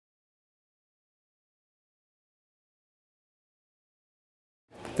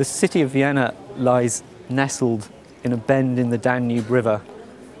The city of Vienna lies nestled in a bend in the Danube River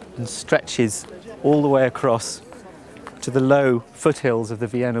and stretches all the way across to the low foothills of the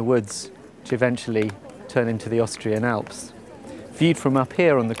Vienna woods, which eventually turn into the Austrian Alps. Viewed from up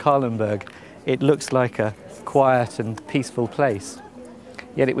here on the Kahlenberg, it looks like a quiet and peaceful place.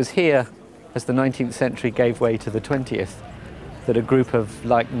 Yet it was here, as the 19th century gave way to the 20th, that a group of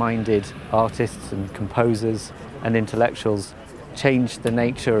like-minded artists and composers and intellectuals changed the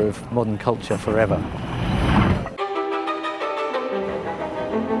nature of modern culture forever.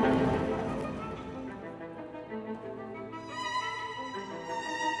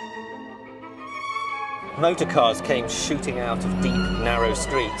 Motor cars came shooting out of deep, narrow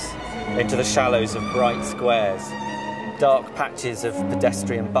streets into the shallows of bright squares. Dark patches of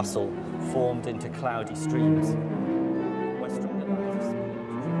pedestrian bustle formed into cloudy streams.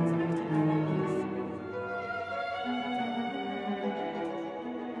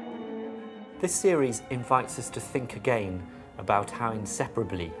 This series invites us to think again about how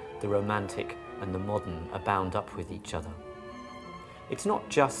inseparably the romantic and the modern are bound up with each other. It's not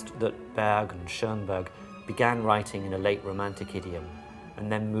just that Berg and Schoenberg began writing in a late romantic idiom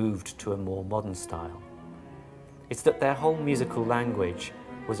and then moved to a more modern style. It's that their whole musical language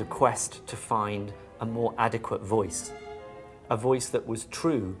was a quest to find a more adequate voice, a voice that was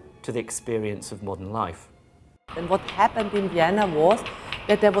true to the experience of modern life. And what happened in Vienna was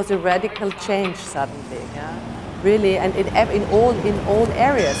that there was a radical change suddenly, really, and in all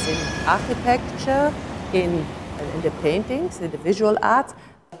areas, in architecture, in the paintings, in the visual arts,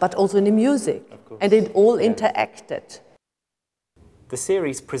 but also in the music, and it all interacted. The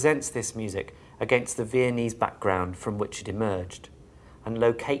series presents this music against the Viennese background from which it emerged, and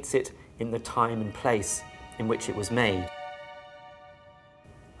locates it in the time and place in which it was made.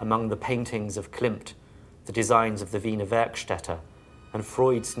 Among the paintings of Klimt, the designs of the Wiener Werkstätte, and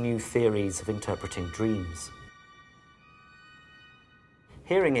Freud's new theories of interpreting dreams.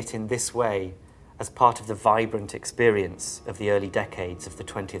 Hearing it in this way, as part of the vibrant experience of the early decades of the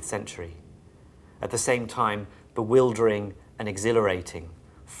 20th century, at the same time bewildering and exhilarating,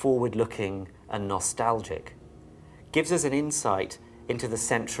 forward-looking and nostalgic, gives us an insight into the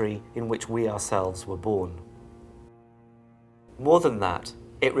century in which we ourselves were born. More than that,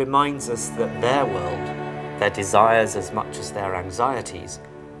 it reminds us that their world, their desires as much as their anxieties,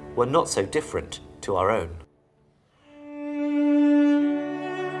 were not so different to our own.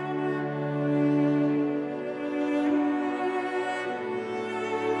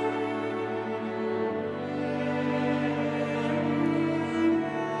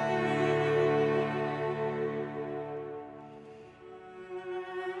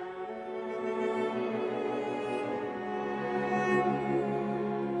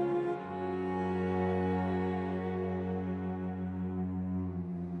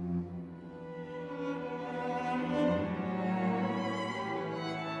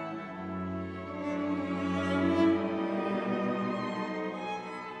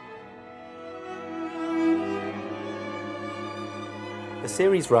 The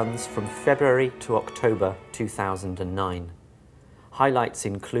series runs from February to October 2009. Highlights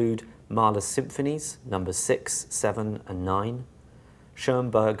include Mahler's symphonies, numbers 6, 7 and 9,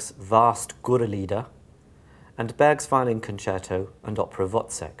 Schoenberg's vast Gurre-Lieder, and Berg's violin concerto and opera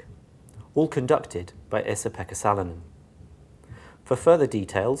Wozzeck, all conducted by Esa-Pekka Salonen. For further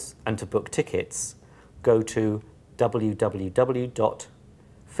details and to book tickets, go to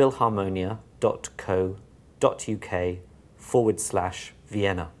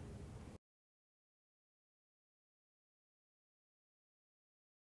www.philharmonia.co.uk/Vienna.